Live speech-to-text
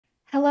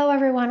Hello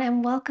everyone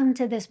and welcome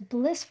to this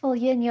blissful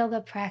Yin Yoga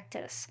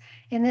practice.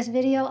 In this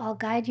video, I'll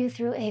guide you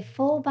through a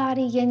full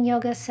body Yin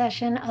Yoga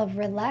session of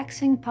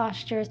relaxing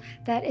postures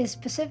that is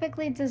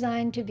specifically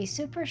designed to be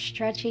super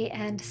stretchy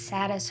and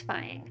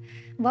satisfying.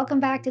 Welcome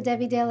back to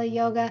Debbie Daily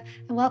Yoga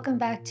and welcome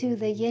back to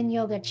the Yin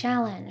Yoga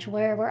Challenge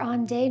where we're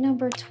on day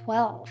number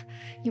 12.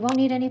 You won't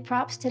need any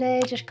props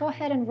today, just go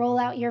ahead and roll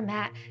out your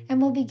mat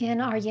and we'll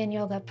begin our Yin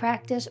Yoga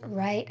practice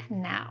right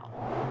now.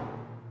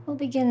 We'll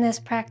begin this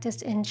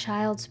practice in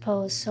child's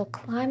pose, so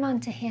climb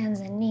onto hands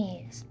and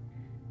knees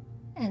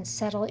and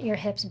settle your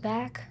hips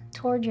back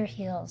toward your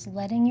heels,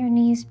 letting your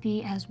knees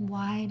be as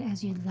wide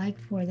as you'd like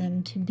for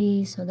them to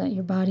be so that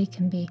your body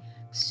can be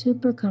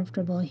super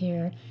comfortable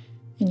here.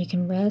 And you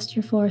can rest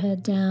your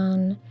forehead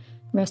down,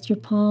 rest your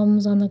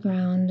palms on the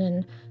ground,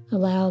 and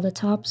allow the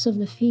tops of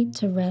the feet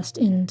to rest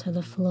into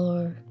the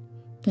floor,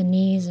 the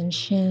knees and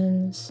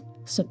shins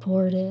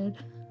supported.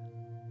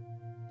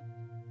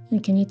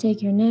 And can you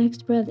take your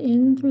next breath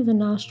in through the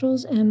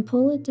nostrils and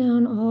pull it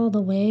down all the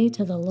way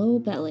to the low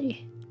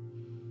belly.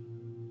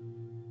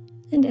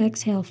 And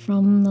exhale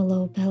from the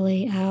low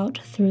belly out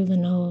through the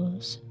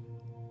nose.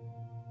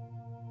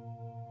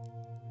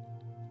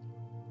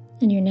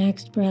 And your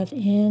next breath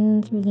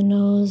in through the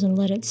nose and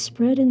let it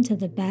spread into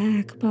the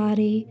back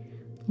body,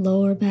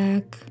 lower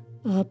back,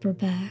 upper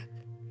back.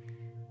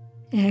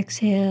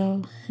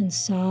 Exhale and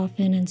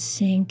soften and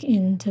sink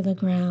into the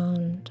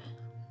ground.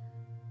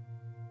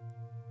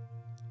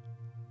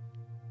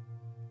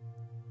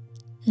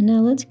 And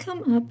now let's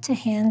come up to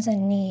hands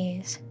and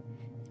knees.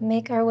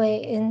 Make our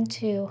way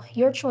into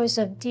your choice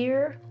of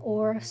deer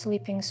or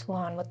sleeping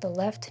swan with the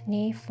left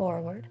knee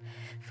forward.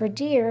 For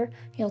deer,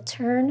 you'll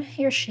turn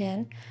your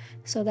shin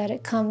so that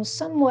it comes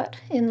somewhat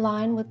in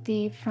line with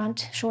the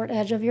front short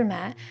edge of your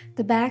mat.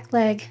 The back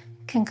leg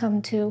can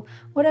come to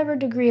whatever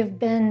degree of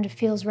bend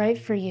feels right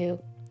for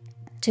you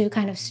to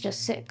kind of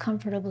just sit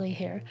comfortably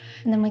here.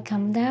 And then we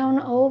come down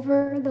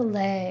over the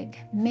leg,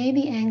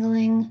 maybe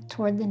angling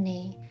toward the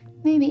knee.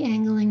 Maybe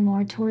angling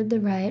more toward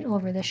the right,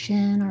 over the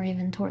shin, or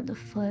even toward the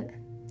foot.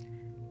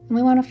 And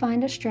we want to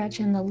find a stretch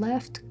in the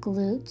left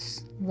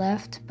glutes,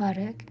 left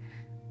buttock.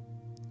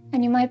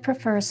 And you might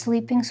prefer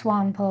sleeping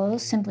swan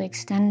pose, simply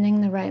extending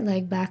the right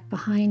leg back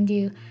behind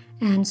you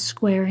and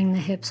squaring the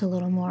hips a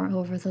little more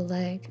over the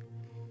leg.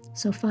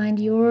 So find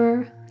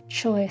your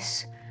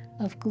choice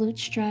of glute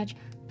stretch.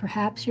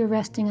 Perhaps you're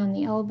resting on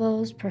the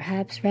elbows,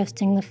 perhaps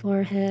resting the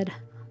forehead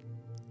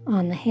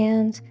on the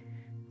hands,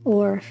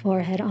 or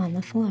forehead on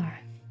the floor.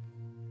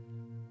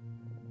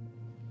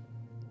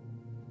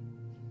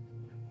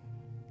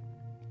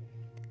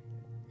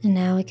 And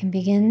now we can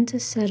begin to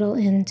settle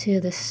into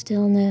the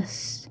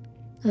stillness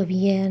of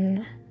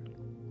yin,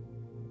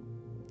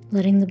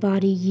 letting the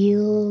body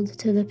yield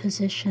to the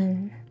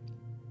position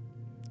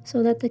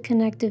so that the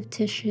connective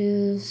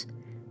tissues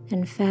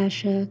and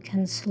fascia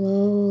can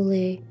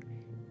slowly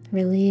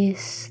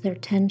release their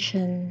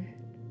tension.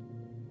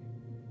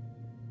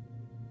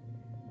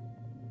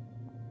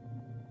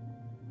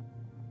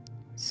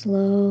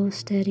 Slow,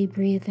 steady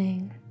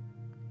breathing.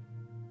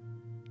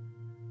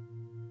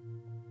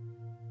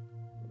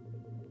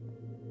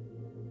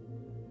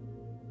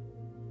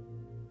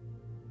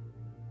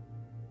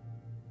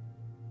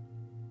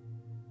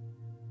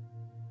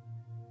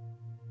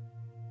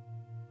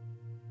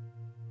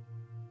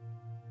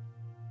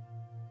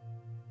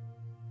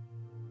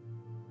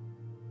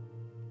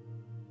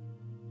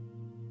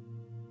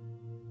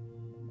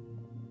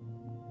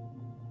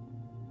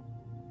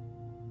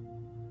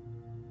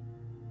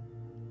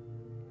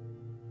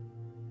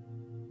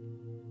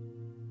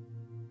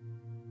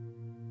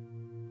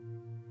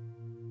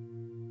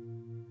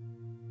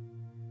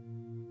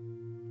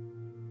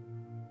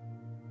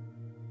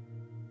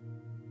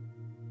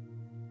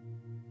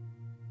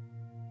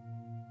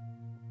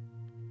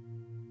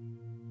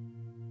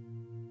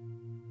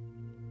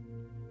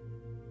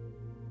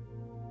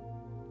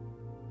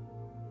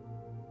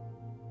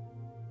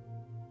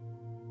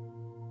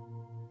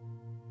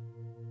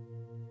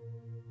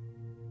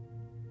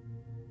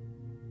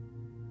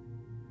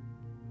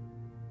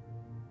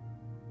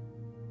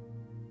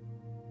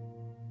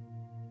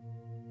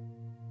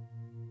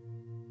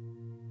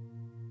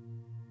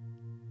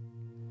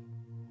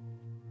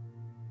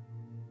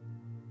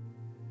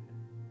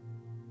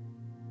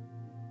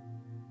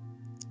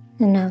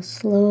 And now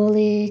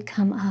slowly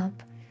come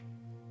up.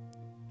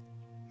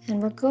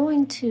 And we're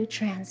going to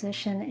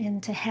transition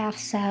into half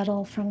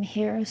saddle from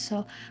here.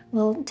 So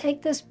we'll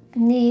take this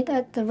knee,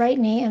 the right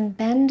knee, and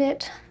bend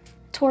it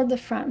toward the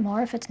front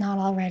more if it's not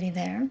already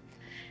there. And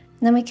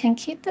then we can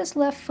keep this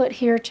left foot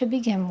here to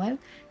begin with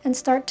and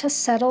start to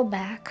settle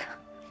back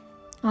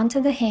onto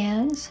the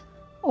hands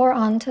or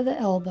onto the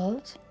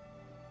elbows,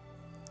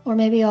 or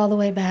maybe all the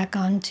way back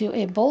onto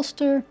a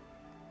bolster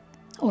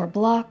or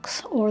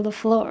blocks or the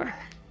floor.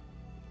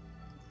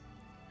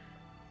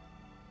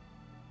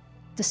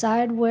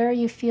 Decide where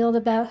you feel the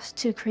best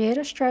to create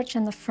a stretch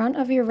in the front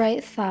of your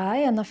right thigh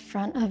and the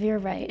front of your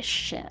right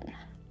shin.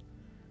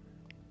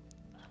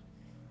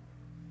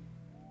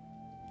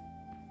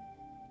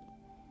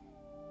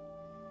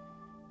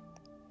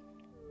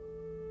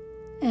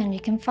 And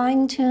you can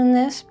fine-tune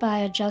this by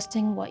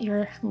adjusting what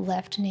your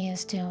left knee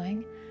is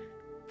doing,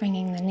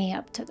 bringing the knee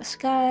up to the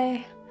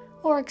sky,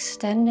 or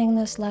extending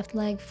this left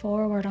leg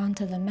forward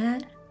onto the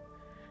mat,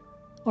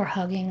 or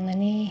hugging the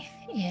knee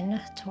in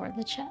toward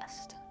the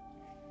chest.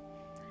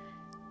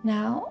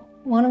 Now,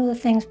 one of the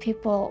things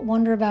people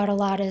wonder about a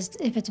lot is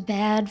if it's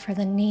bad for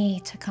the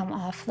knee to come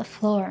off the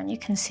floor, and you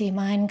can see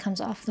mine comes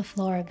off the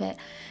floor a bit.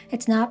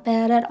 It's not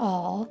bad at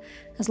all,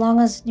 as long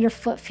as your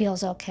foot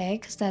feels okay,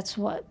 because that's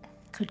what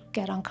could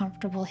get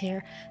uncomfortable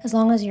here. As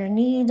long as your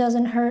knee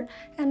doesn't hurt,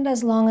 and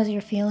as long as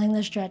you're feeling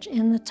the stretch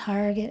in the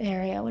target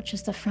area, which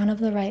is the front of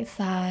the right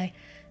thigh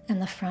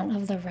and the front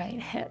of the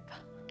right hip.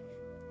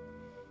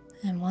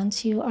 And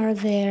once you are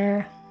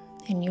there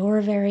in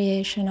your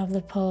variation of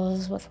the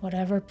pose with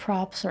whatever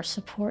props or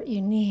support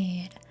you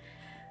need,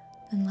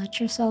 then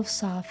let yourself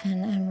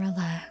soften and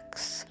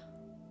relax.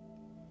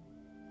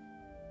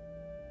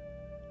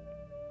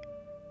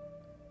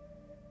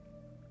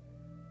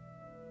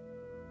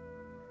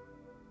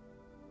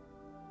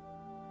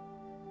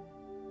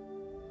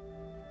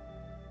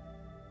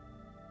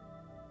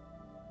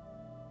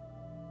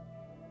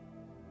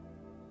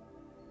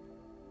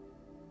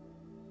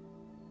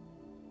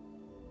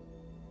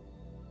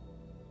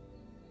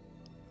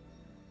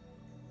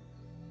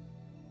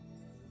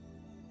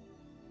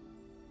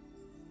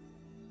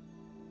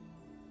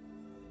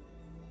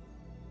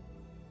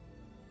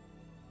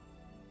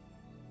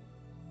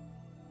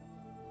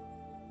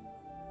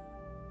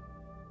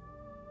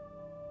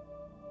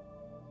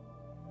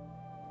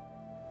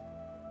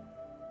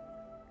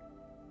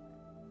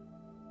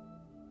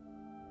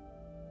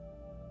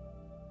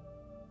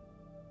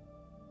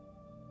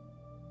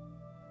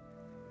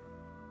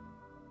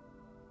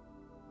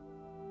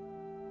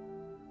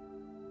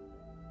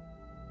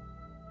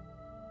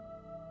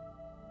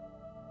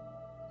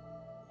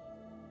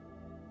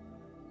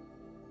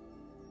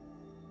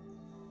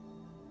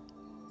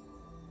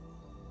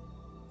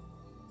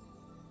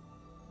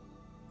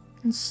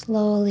 And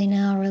slowly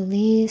now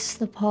release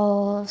the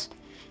pose,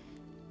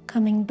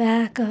 coming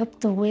back up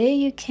the way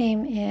you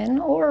came in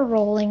or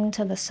rolling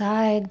to the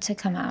side to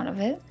come out of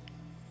it.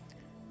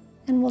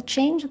 And we'll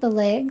change the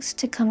legs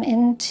to come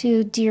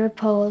into deer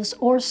pose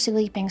or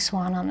sleeping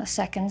swan on the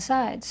second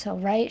side. So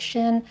right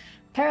shin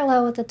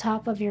parallel with the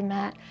top of your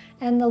mat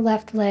and the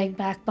left leg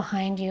back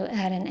behind you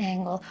at an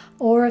angle.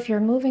 Or if you're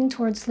moving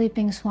towards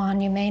sleeping swan,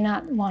 you may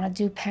not want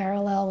to do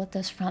parallel with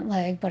this front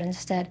leg, but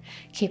instead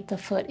keep the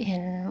foot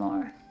in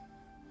more.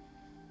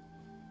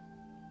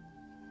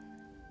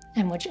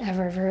 And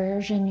whichever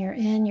version you're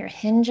in, you're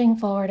hinging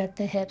forward at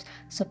the hips,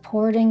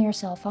 supporting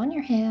yourself on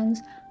your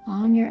hands,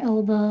 on your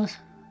elbows,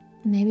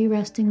 maybe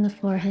resting the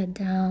forehead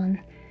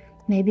down,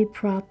 maybe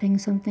propping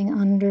something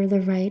under the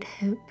right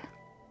hip.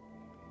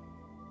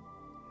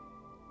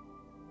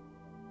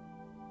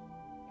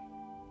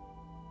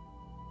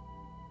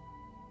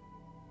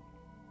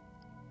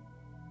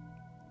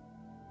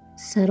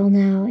 Settle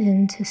now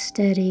into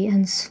steady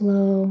and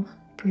slow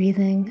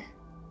breathing.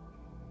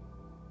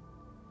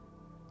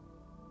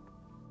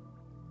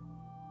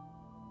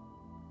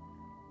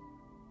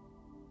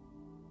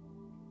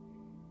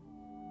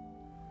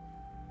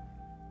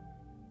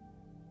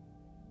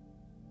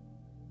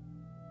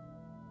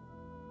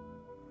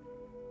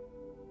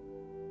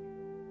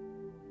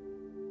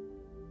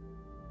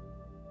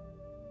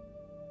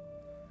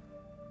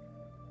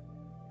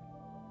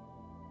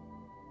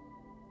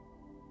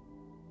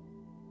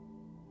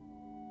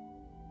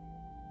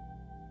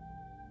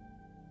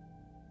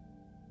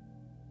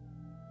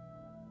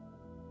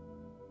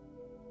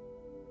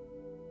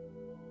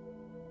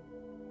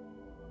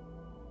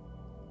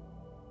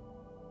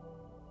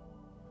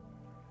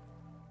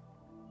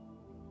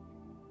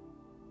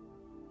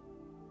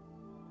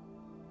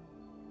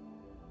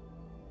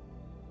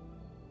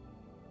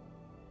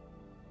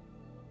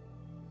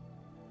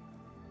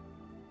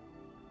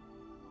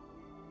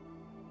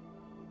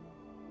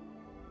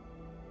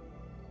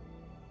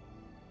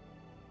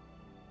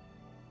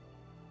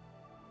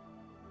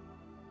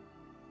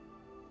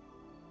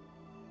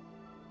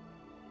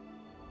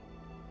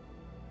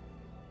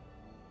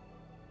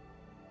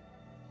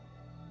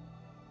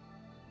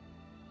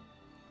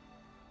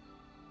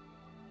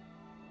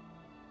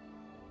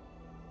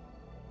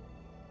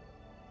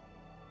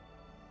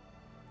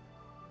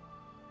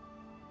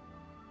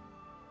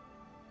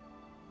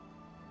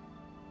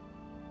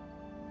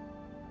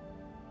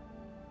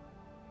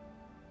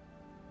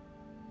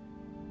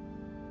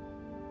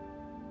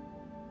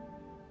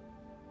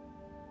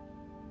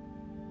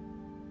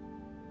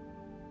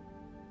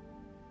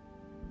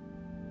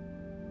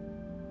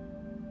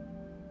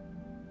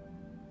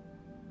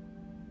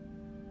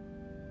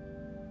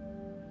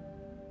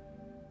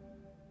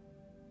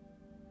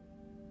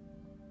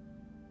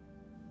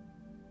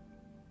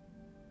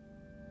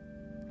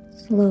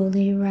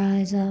 Slowly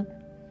rise up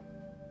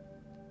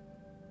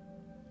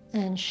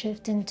and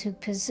shift into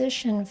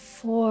position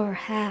 4,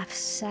 half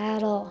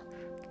saddle.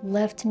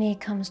 Left knee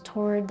comes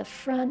toward the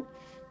front,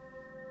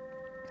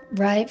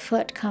 right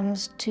foot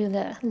comes to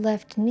the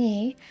left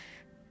knee,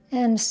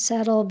 And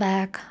settle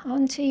back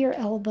onto your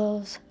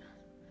elbows,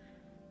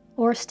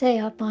 or stay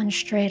up on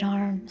straight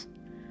arms,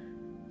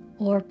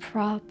 or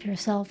prop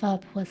yourself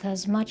up with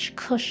as much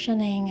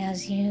cushioning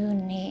as you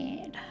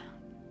need.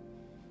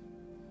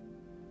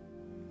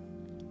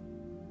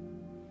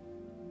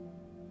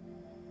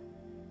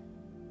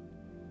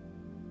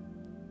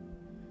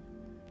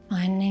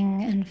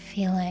 Finding and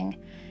feeling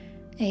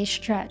a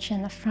stretch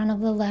in the front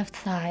of the left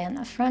thigh and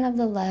the front of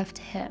the left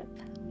hip.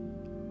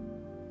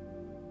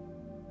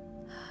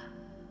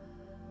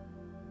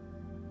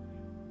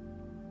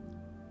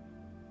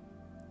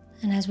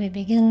 And as we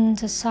begin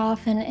to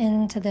soften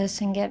into this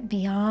and get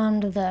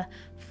beyond the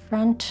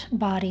front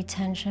body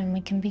tension,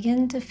 we can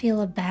begin to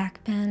feel a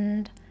back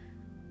bend,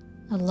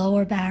 a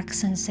lower back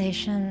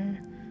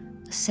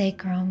sensation, the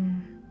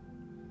sacrum.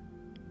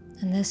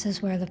 And this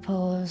is where the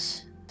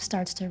pose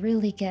starts to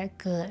really get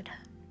good.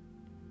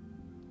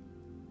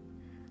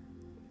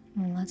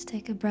 And let's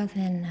take a breath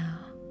in now.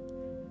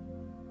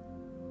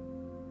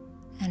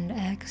 And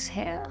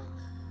exhale.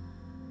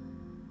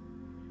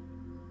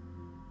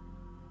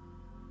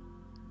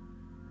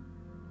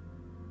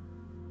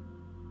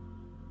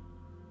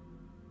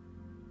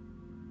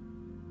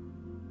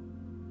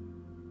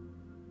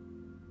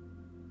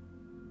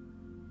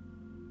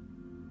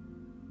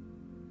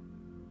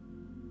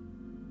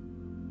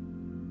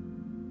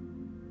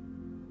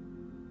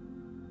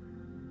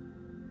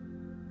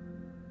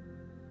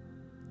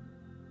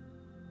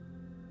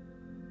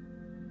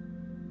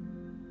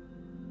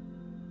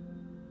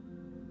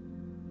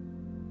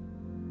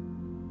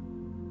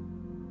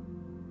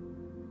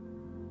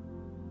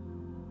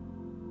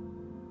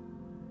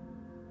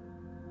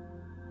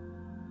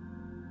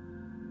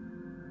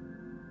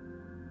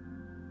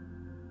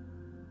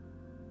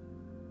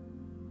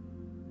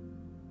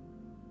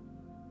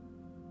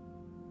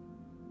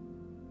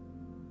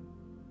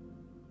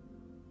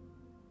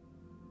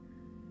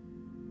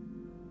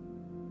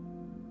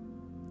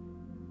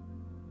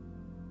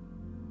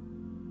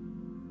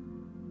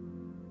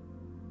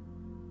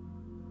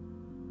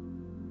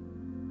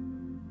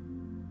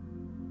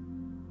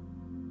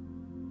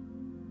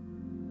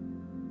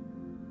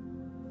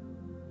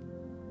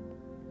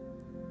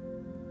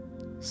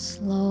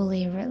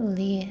 Slowly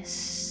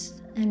release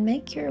and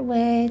make your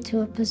way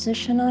to a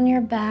position on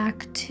your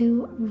back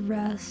to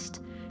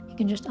rest. You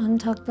can just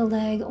untuck the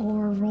leg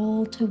or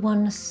roll to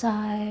one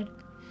side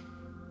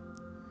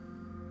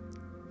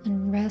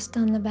and rest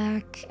on the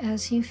back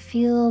as you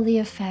feel the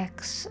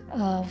effects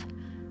of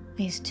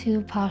these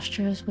two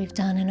postures we've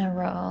done in a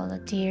row, the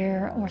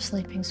deer or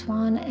sleeping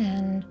swan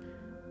and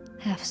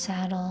half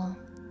saddle.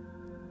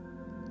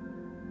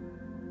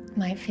 You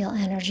might feel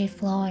energy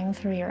flowing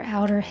through your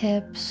outer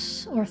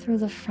hips or through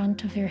the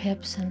front of your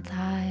hips and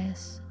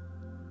thighs,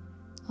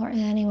 or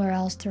anywhere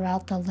else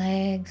throughout the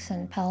legs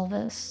and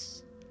pelvis.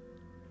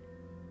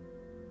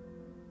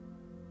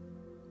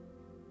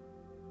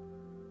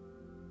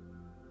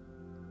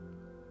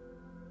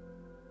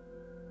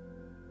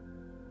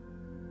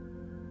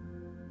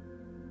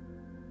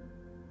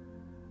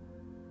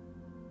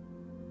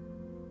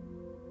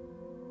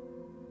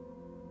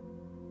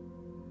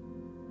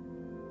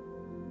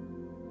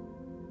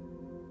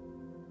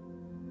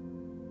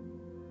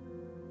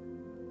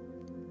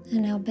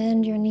 And now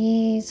bend your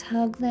knees,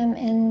 hug them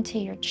into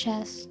your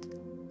chest,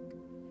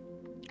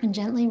 and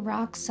gently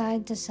rock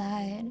side to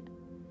side.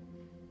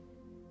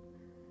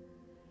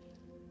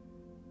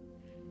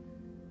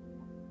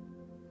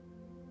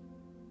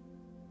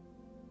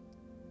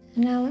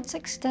 And now let's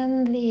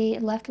extend the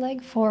left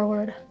leg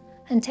forward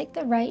and take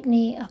the right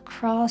knee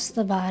across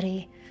the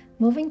body,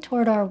 moving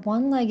toward our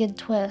one-legged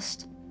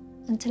twist.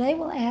 And today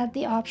we'll add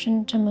the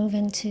option to move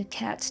into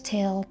cat's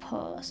tail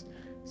pose.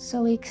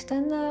 So we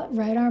extend the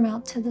right arm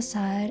out to the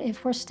side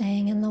if we're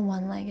staying in the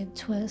one-legged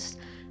twist,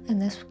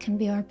 and this can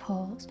be our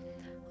pose.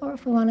 Or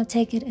if we want to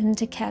take it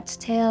into cat's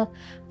tail,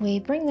 we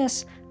bring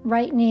this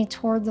right knee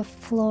toward the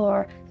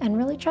floor and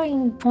really try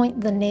and point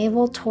the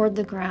navel toward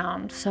the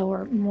ground. So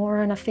we're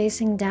more in a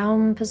facing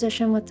down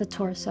position with the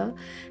torso.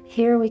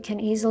 Here we can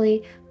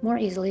more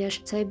easily, I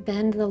should say,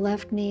 bend the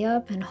left knee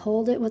up and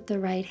hold it with the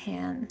right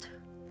hand.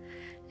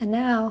 And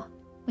now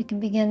we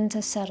can begin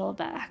to settle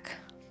back.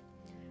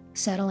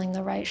 Settling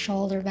the right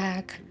shoulder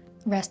back,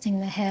 resting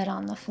the head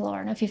on the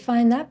floor. And if you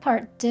find that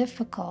part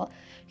difficult,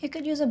 you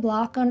could use a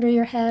block under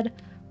your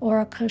head or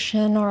a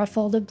cushion or a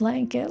folded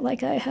blanket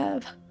like I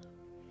have.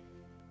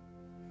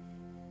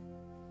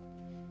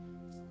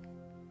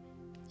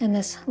 And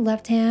this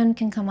left hand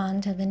can come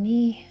onto the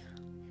knee.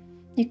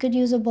 You could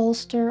use a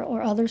bolster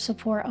or other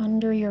support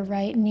under your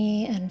right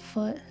knee and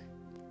foot.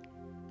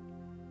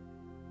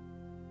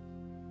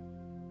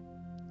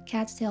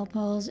 Cat's tail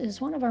pose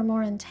is one of our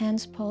more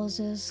intense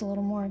poses, a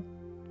little more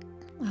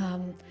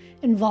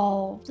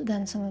involved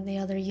than some of the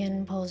other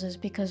yin poses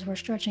because we're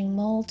stretching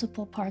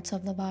multiple parts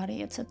of the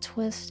body. It's a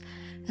twist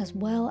as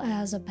well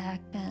as a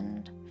back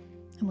bend.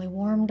 And we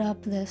warmed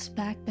up this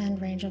back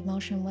bend range of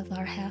motion with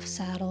our half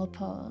saddle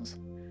pose.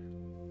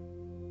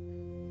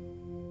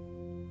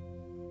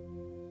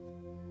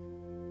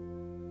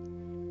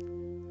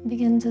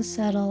 Begin to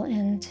settle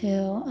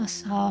into a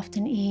soft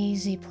and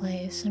easy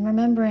place. And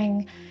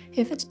remembering,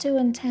 if it's too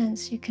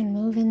intense, you can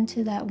move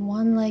into that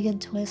one-legged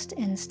twist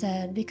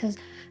instead, because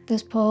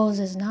this pose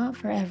is not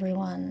for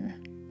everyone.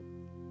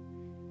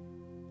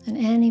 And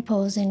any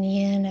pose in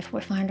Yin, if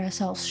we find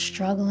ourselves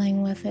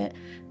struggling with it,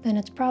 then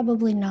it's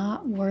probably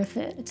not worth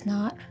it. It's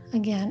not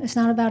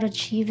about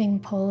achieving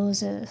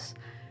poses.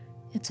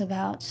 It's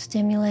about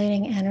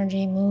stimulating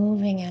energy,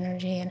 moving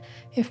energy. And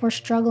if we're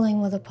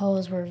struggling with a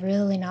pose, we're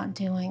really not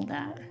doing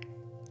that.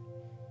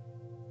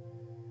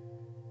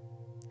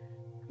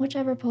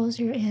 Whichever pose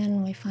you're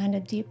in, we find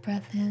a deep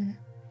breath in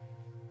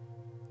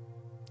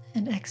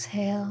and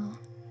exhale.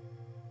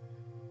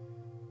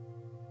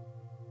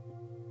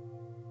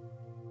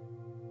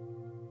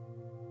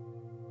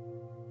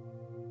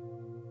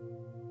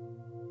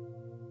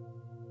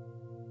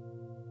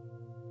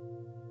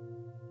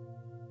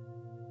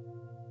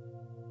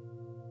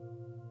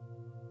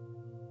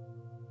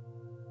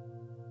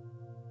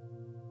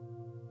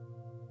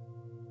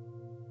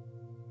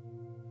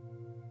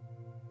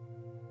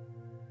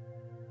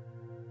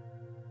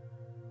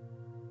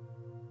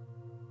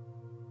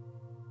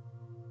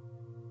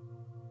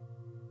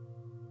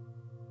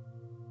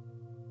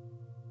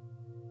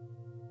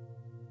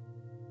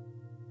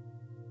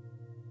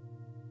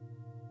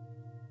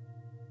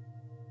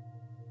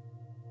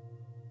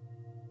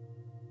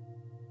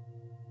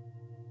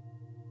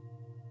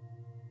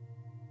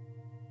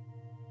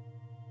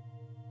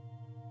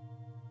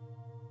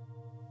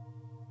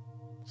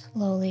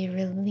 Slowly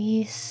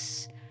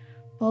release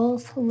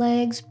both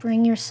legs.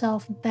 Bring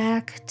yourself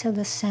back to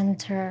the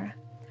center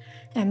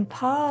and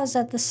pause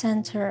at the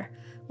center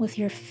with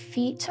your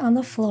feet on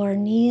the floor,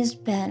 knees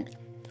bent.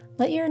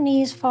 Let your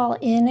knees fall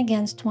in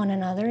against one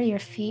another, your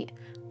feet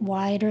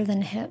wider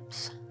than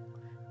hips,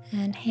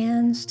 and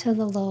hands to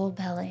the low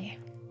belly.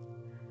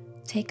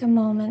 Take a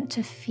moment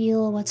to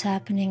feel what's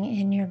happening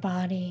in your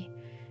body.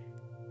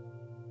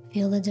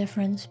 Feel the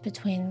difference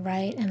between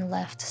right and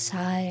left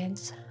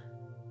sides.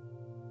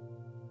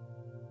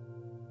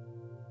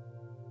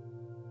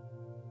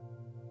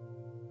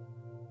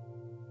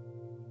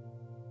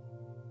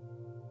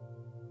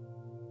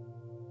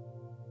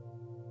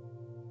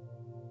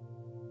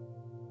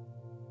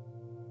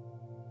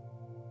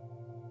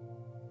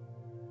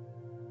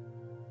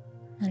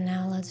 And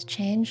now let's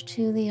change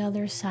to the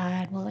other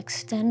side. We'll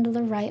extend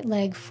the right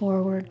leg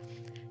forward,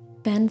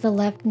 bend the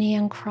left knee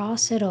and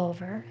cross it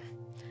over.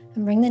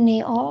 And bring the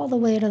knee all the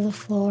way to the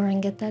floor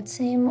and get that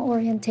same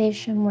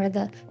orientation where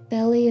the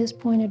belly is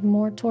pointed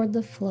more toward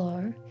the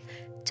floor.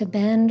 To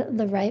bend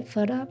the right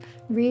foot up,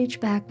 reach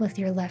back with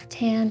your left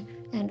hand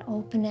and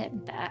open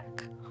it back.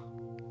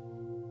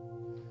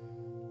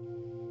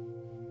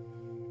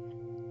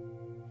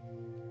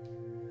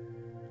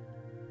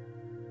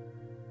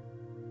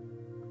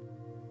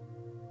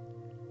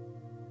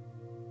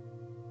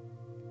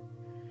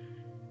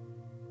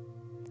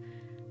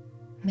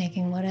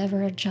 Making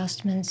whatever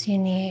adjustments you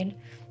need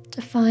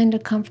to find a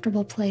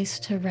comfortable place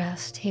to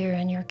rest here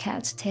in your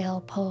cat's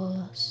tail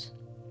pose.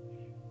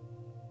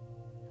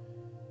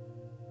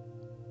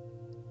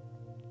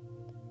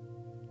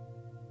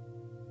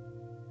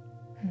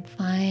 And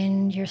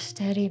find your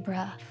steady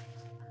breath.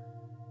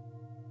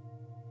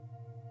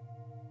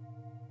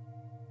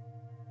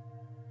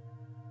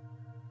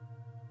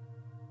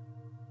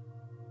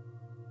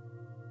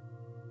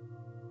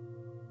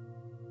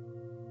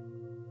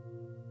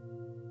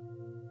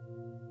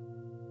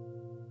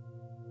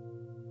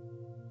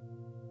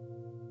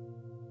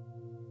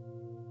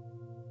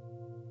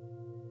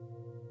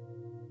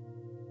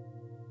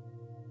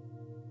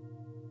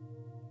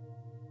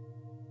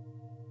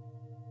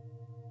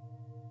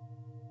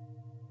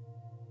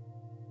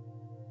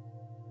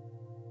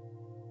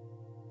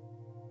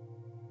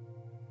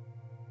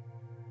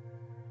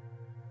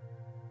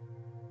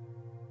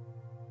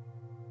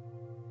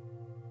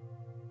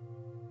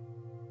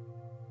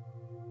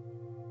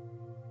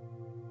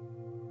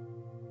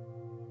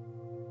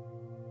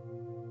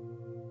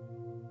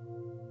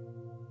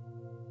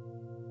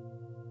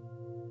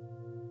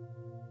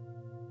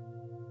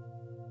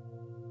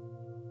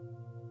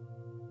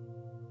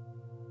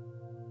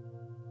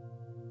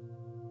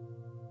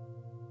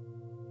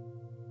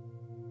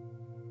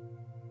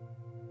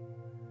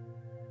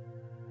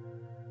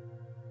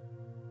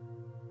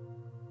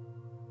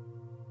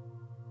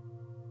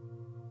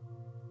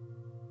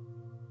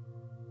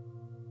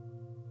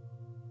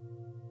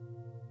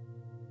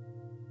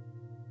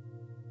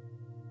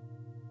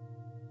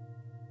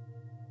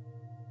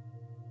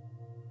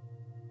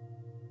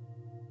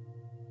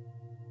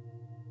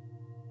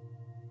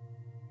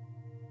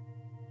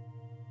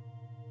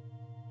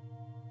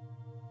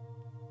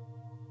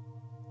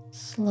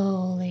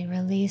 Slowly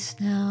release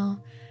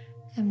now,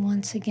 and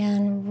once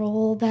again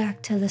roll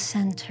back to the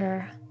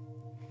center.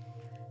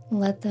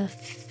 Let the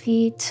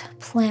feet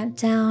plant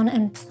down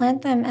and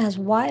plant them as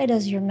wide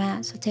as your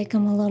mat. So take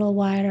them a little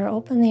wider,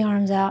 open the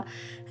arms out,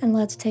 and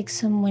let's take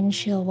some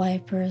windshield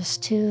wipers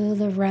to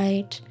the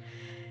right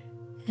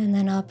And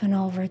then up and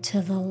over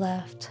to the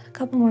left. A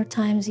couple more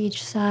times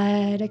each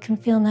side. It can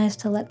feel nice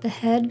to let the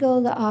head go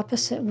the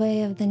opposite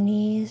way of the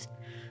knees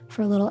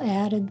for a little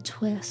added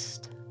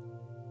twist.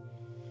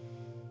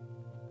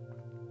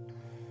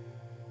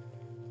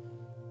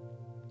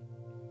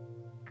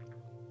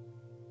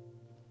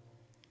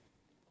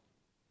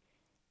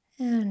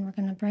 And we're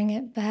going to bring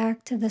it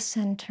back to the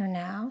center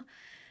now.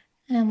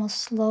 And we'll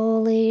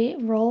slowly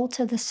roll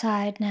to the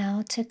side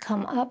now to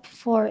come up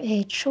for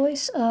a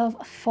choice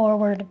of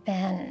forward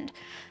bend,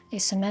 a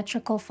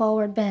symmetrical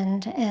forward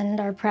bend to end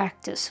our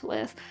practice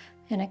with.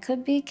 And it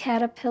could be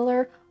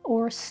caterpillar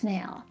or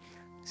snail.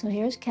 So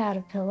here's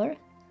caterpillar,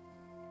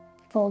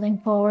 folding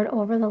forward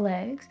over the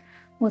legs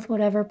with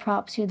whatever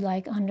props you'd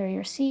like under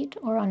your seat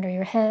or under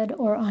your head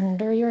or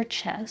under your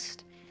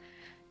chest.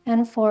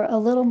 And for a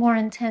little more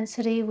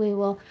intensity, we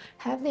will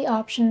have the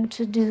option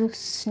to do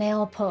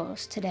snail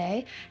pose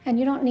today. And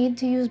you don't need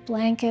to use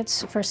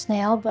blankets for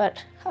snail,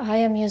 but I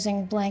am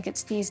using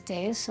blankets these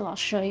days, so I'll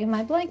show you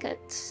my blanket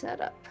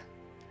setup.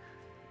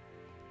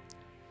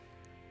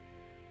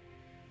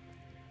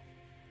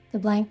 The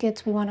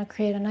blankets, we want to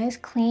create a nice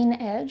clean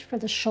edge for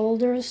the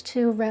shoulders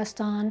to rest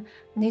on.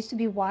 It needs to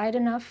be wide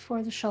enough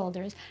for the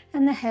shoulders,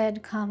 and the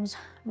head comes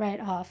right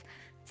off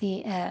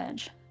the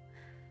edge.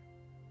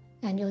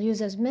 And you'll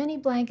use as many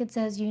blankets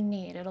as you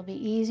need. It'll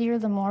be easier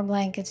the more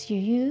blankets you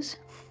use.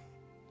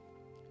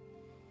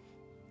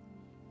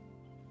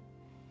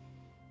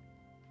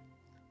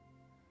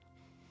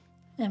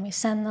 And we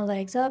send the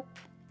legs up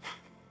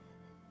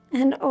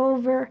and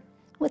over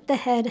with the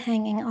head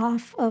hanging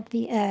off of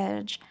the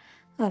edge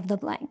of the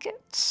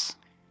blankets.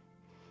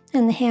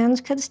 And the hands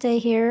could stay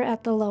here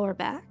at the lower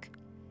back.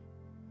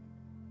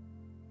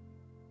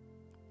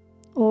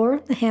 Or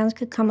the hands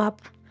could come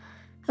up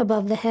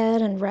above the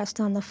head and rest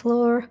on the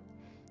floor,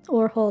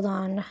 or hold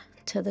on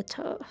to the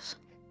toes.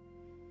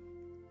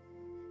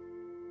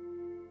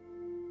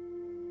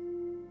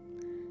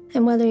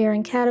 And whether you're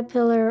in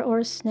caterpillar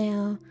or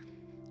snail,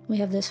 we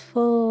have this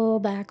full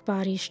back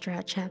body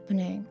stretch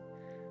happening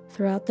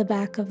throughout the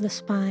back of the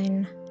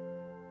spine,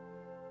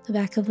 the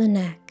back of the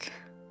neck,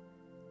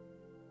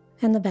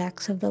 and the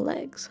backs of the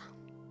legs.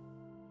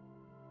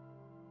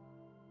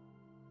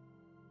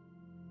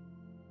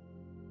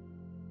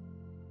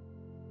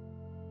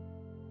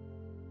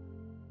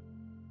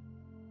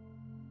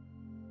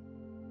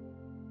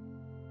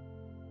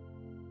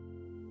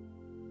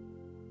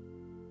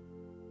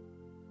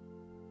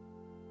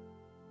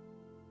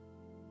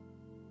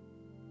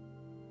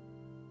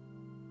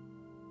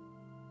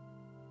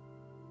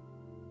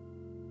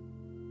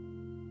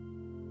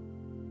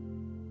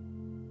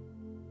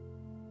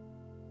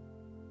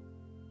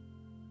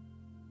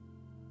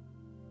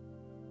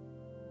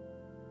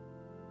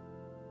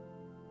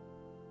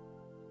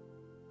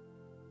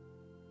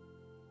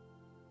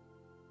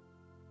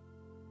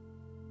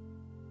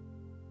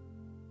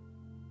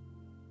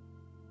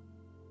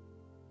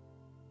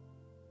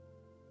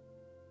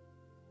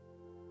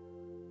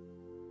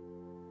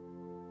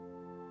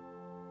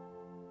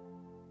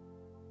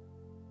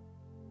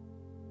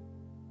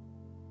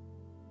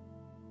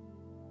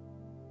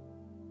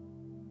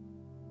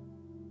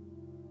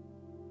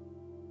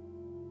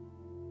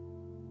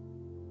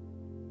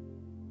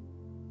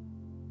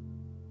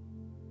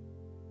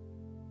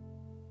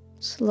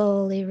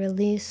 Slowly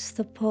release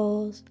the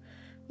pose,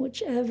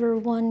 whichever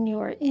one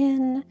you're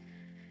in,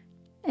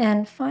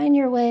 and find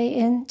your way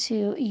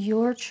into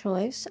your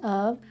choice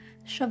of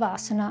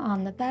Shavasana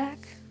on the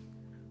back,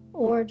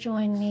 or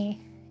join me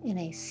in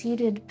a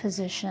seated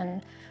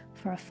position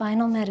for a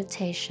final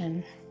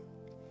meditation.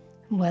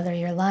 Whether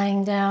you're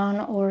lying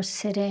down or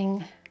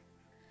sitting,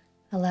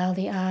 allow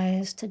the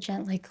eyes to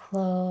gently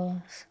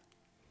close.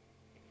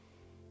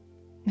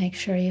 Make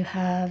sure you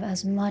have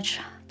as much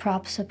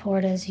prop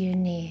support as you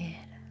need.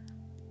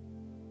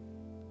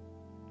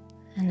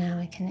 And now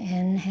we can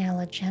inhale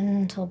a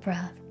gentle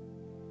breath.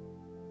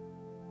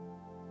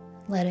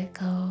 Let it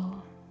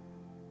go.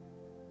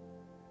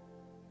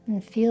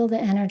 And feel the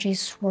energy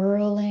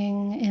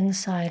swirling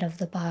inside of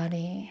the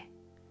body.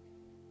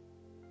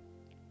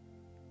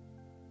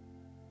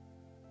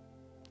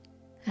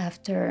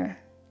 After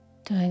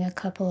doing a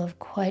couple of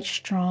quite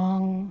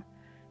strong,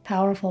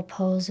 powerful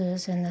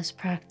poses in this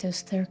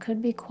practice, there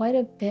could be quite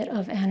a bit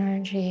of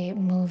energy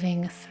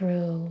moving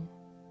through.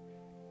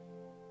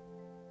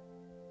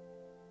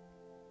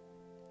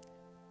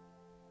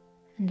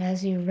 And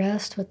as you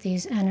rest with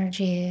these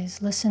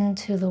energies, listen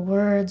to the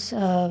words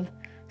of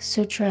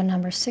Sutra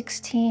number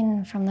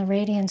 16 from the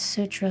Radiance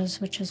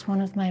Sutras, which is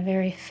one of my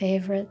very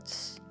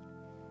favorites.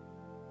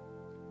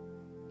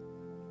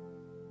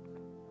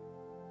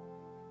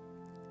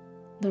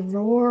 The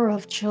roar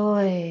of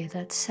joy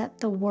that set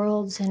the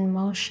worlds in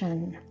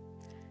motion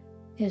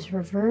is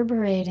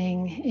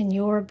reverberating in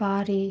your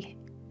body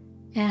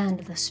and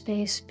the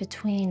space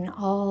between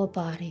all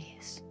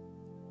bodies.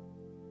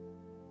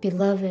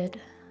 Beloved,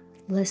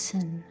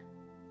 listen.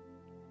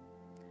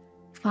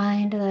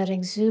 Find that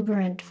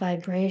exuberant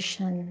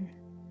vibration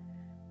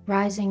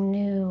rising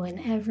new in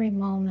every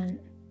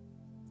moment,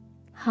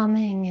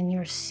 humming in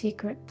your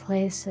secret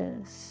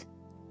places,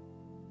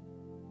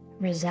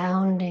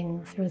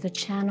 resounding through the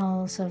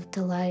channels of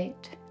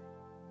delight.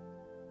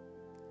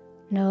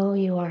 Know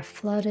you are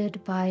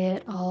flooded by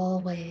it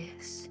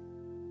always.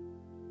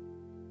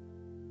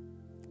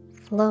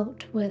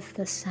 Float with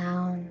the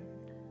sound.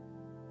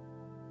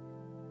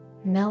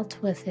 Melt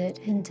with it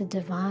into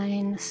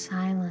divine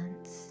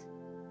silence.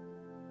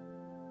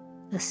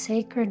 The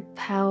sacred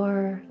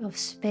power of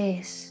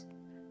space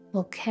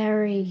will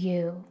carry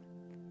you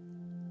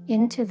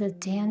into the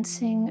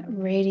dancing,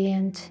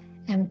 radiant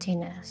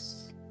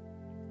emptiness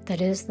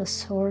that is the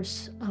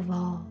source of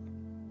all.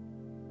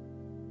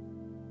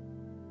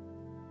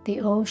 The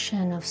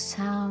ocean of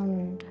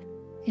sound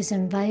is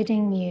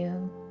inviting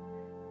you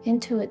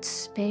into its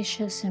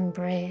spacious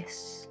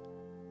embrace,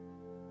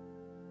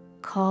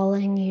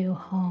 calling you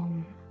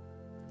home,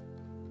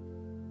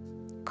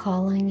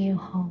 calling you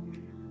home.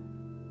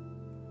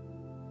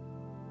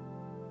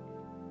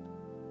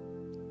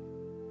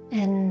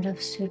 End of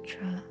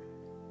Sutra.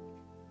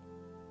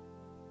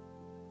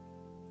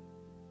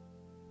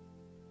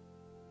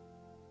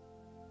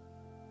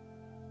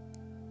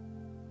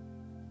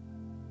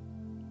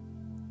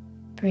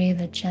 Breathe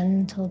a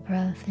gentle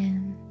breath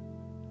in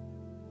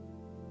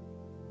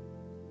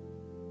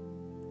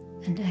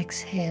and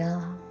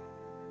exhale.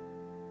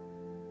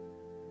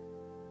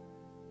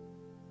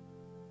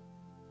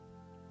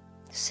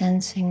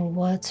 Sensing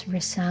what's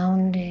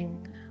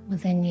resounding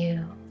within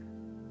you.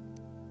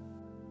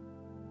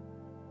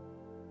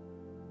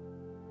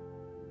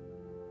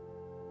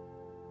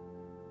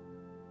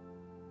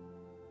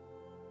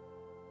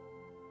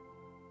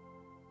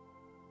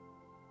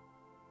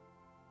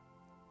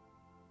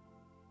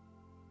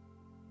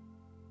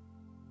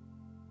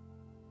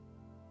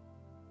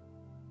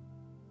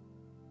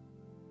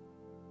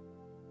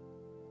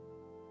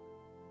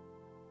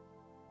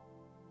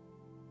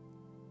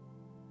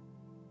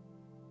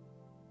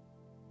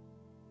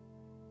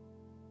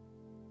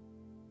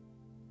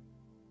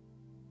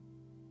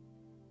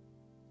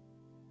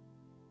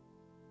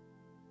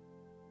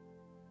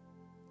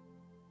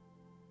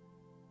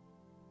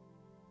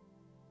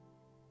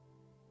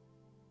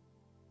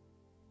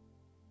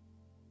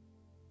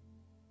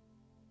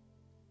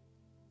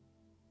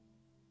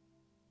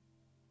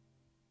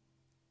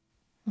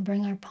 We'll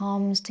bring our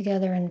palms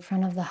together in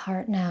front of the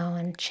heart now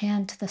and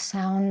chant the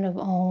sound of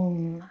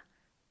Om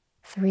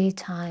 3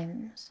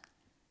 times.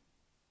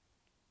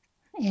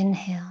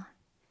 Inhale.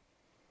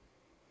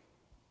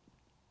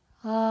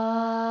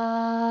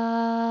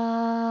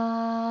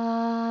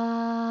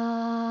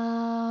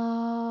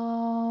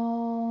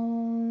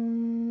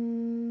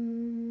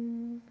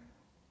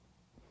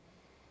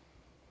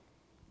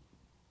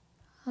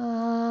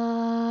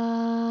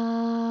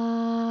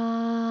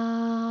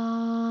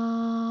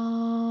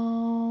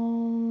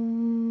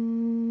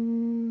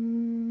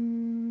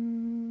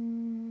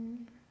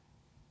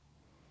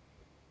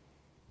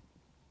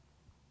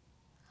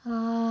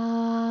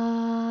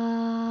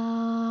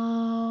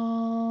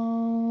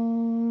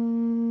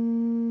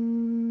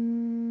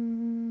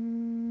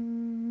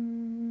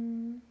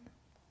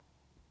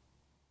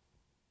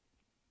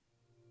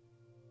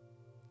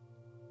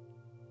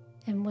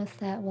 And with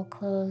that, we'll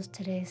close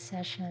today's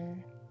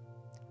session.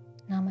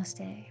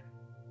 Namaste.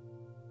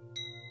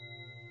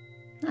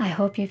 I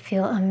hope you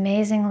feel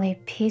amazingly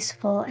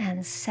peaceful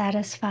and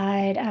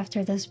satisfied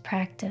after this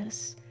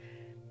practice.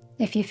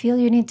 If you feel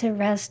you need to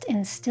rest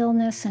in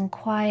stillness and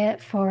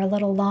quiet for a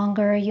little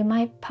longer, you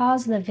might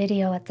pause the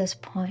video at this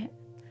point.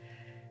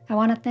 I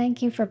want to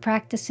thank you for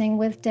practicing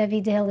with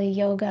Devi Daily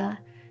Yoga.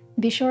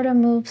 Be sure to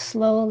move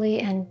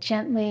slowly and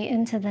gently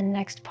into the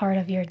next part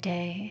of your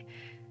day.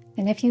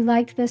 And if you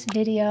liked this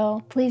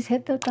video, please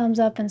hit the thumbs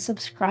up and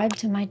subscribe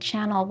to my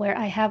channel where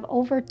I have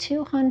over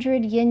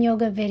 200 Yin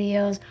Yoga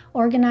videos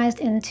organized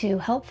into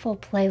helpful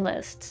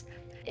playlists.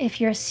 If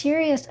you're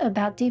serious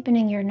about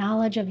deepening your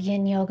knowledge of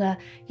Yin Yoga,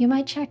 you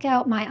might check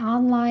out my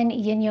online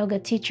Yin Yoga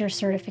teacher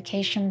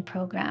certification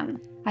program.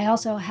 I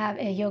also have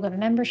a yoga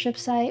membership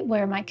site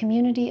where my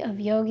community of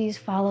yogis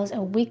follows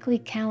a weekly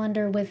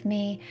calendar with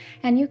me,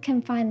 and you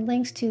can find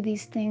links to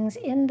these things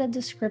in the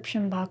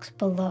description box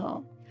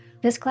below.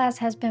 This class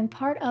has been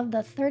part of the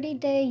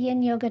 30-day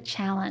Yin Yoga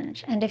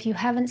Challenge, and if you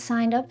haven't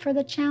signed up for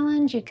the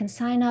challenge, you can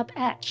sign up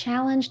at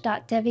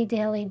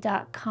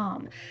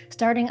challenge.devidaily.com.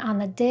 Starting on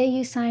the day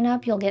you sign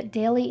up, you'll get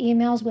daily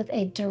emails with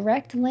a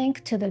direct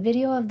link to the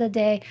video of the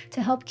day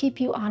to help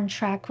keep you on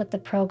track with the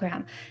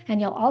program.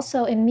 And you'll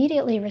also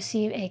immediately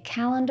receive a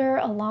calendar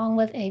along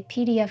with a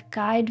PDF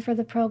guide for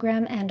the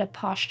program and a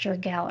posture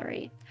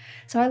gallery.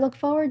 So I look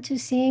forward to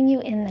seeing you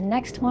in the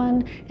next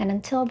one, and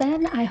until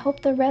then, I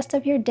hope the rest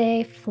of your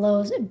day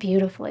flows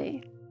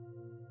beautifully.